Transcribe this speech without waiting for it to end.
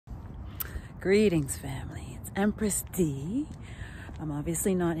Greetings, family. It's Empress D. I'm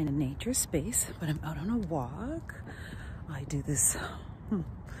obviously not in a nature space, but I'm out on a walk. I do this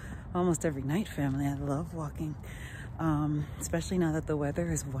almost every night, family. I love walking, especially now that the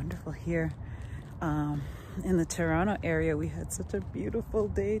weather is wonderful here. In the Toronto area, we had such a beautiful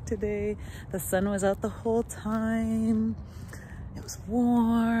day today. The sun was out the whole time. It was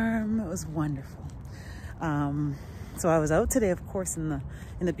warm. It was wonderful. So I was out today, of course, in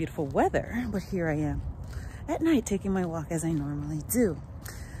the beautiful weather, but here I am at night taking my walk as I normally do.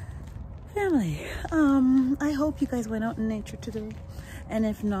 Family, I hope you guys went out in nature today. And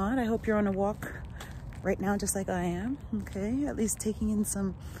if not, I hope you're on a walk right now just like I am, okay? At least taking in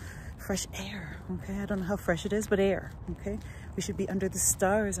some fresh air, okay? I don't know how fresh it is, but air, okay? We should be under the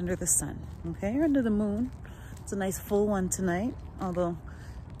stars, under the sun, okay? Or under the moon. It's a nice full one tonight, although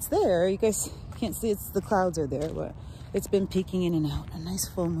it's there. You guys can't see the clouds are there, but it's been peeking in and out. A nice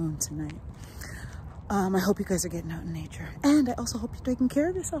full moon tonight. I hope you guys are getting out in nature. And I also hope you're taking care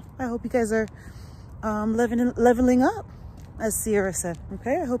of yourself. I hope you guys are leveling up, as Sierra said,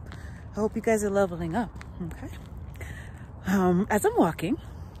 okay? I hope you guys are leveling up, okay? As I'm walking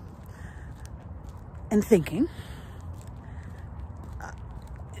and thinking,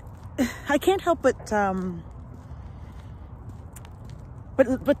 I can't help but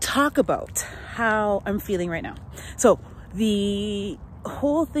talk about how I'm feeling right now. So the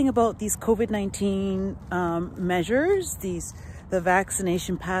whole thing about these COVID-19 measures, the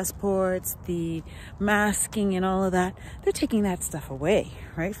vaccination passports, the masking and all of that, they're taking that stuff away,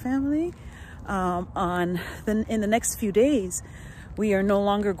 right, family? In the next few days, we are no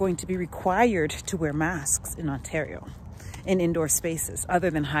longer going to be required to wear masks in Ontario in indoor spaces other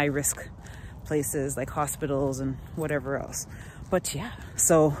than high risk places like hospitals and whatever else. But yeah,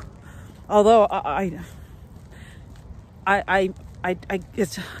 so although I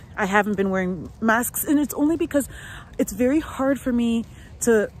haven't been wearing masks, and it's only because it's very hard for me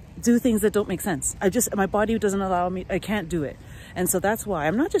to do things that don't make sense. My body doesn't allow me, I can't do it. And so that's why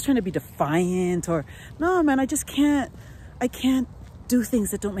I'm not just trying to be defiant or, no, man, I can't do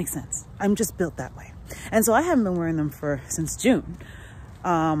things that don't make sense. I'm just built that way. And so I haven't been wearing them since June.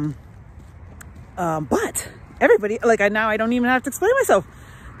 But everybody, now I don't even have to explain myself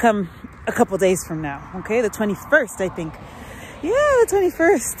come a couple days from now, okay? The 21st, I think. Yeah, the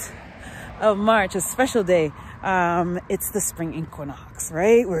 21st of March, a special day. It's the spring equinox,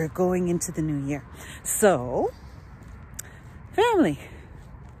 right? We're going into the new year. So, family,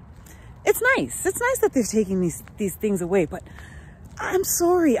 it's nice. It's nice that they're taking these things away, but I'm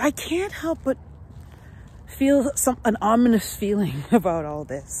sorry. I can't help but feel an ominous feeling about all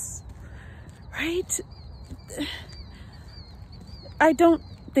this, right? I don't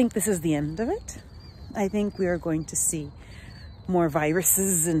think this is the end of it. I think we are going to see more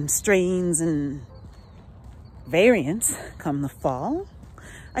viruses and strains and variants come the fall.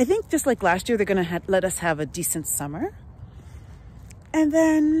 I think just like last year, they're going to let us have a decent summer. And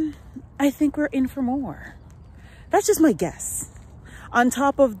then I think we're in for more. That's just my guess. On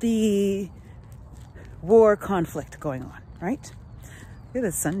top of the war conflict going on, right? Look at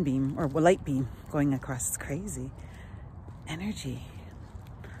the sunbeam or light beam going across. It's crazy. Energy.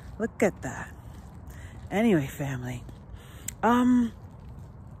 Look at that. Anyway, family. Yeah,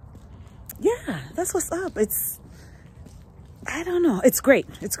 that's what's up. I don't know. It's great.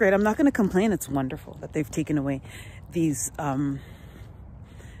 It's great. I'm not going to complain. It's wonderful that they've taken away these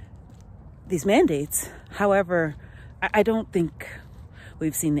mandates. However, I don't think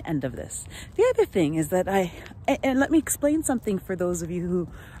we've seen the end of this. The other thing is that and let me explain something for those of you who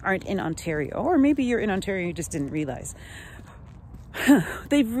aren't in Ontario, or maybe you're in Ontario and you just didn't realize.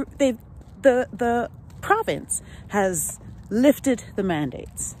 The province has lifted the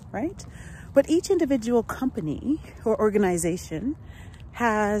mandates, right? But each individual company or organization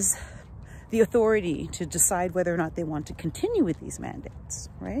has the authority to decide whether or not they want to continue with these mandates,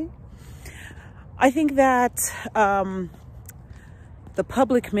 right? I think that the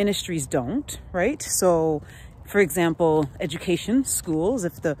public ministries don't, right? So, for example, education, schools,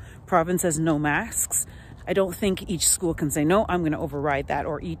 if the province has no masks, I don't think each school can say, no, I'm going to override that,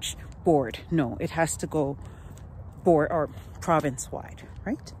 or each board. No, it has to go board or province-wide,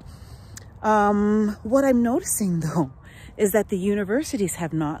 right? What I'm noticing, though, is that the universities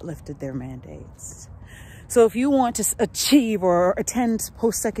have not lifted their mandates. So if you want to achieve or attend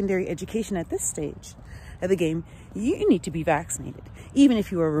post-secondary education at this stage of the game, you need to be vaccinated, even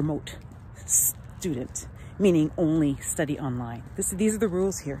if you're a remote student, meaning only study online. These are the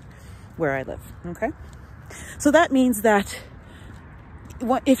rules here where I live, okay? So that means that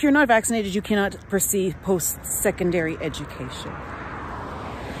if you're not vaccinated, you cannot pursue post-secondary education.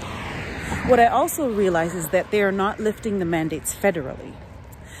 What I also realize is that they are not lifting the mandates federally.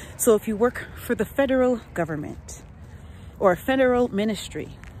 So if you work for the federal government or a federal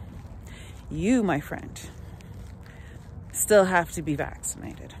ministry, you, my friend, still have to be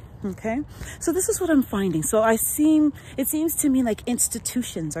vaccinated. Okay, so this is what I'm finding. So it seems to me like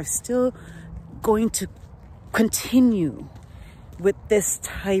institutions are still going to continue with this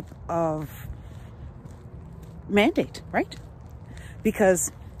type of mandate, right?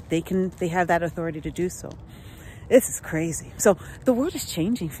 Because they have that authority to do so. This is crazy. So the world is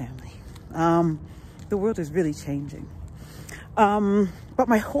changing, family. The world is really changing. But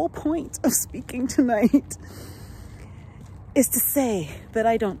my whole point of speaking tonight is to say that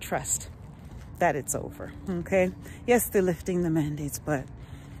I don't trust that it's over, okay? Yes, they're lifting the mandates, but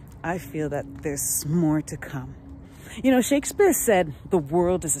I feel that there's more to come. You know, Shakespeare said the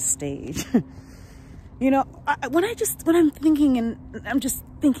world is a stage. You know, when I'm thinking and I'm just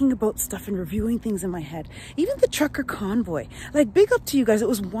thinking about stuff and reviewing things in my head, even the trucker convoy, like, big up to you guys. It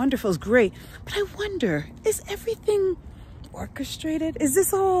was wonderful. It was great. But I wonder, is everything orchestrated? Is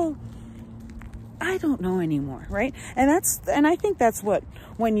this all... I don't know anymore, right? And I think that's what,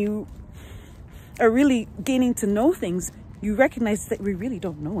 when you are really gaining to know things, you recognize that we really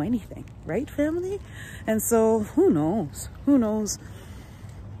don't know anything, right, family? And so who knows? Who knows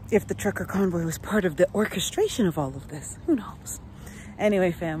if the trucker convoy was part of the orchestration of all of this? Who knows?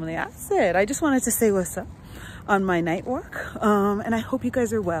 Anyway, family, that's it. I just wanted to say what's up on my night walk. And I hope you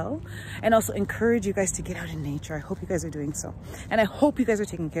guys are well, and also encourage you guys to get out in nature. I hope you guys are doing so. And I hope you guys are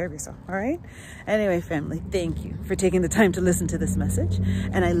taking care of yourself, all right? Anyway, family, thank you for taking the time to listen to this message.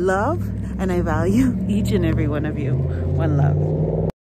 And I love and I value each and every one of you. One love.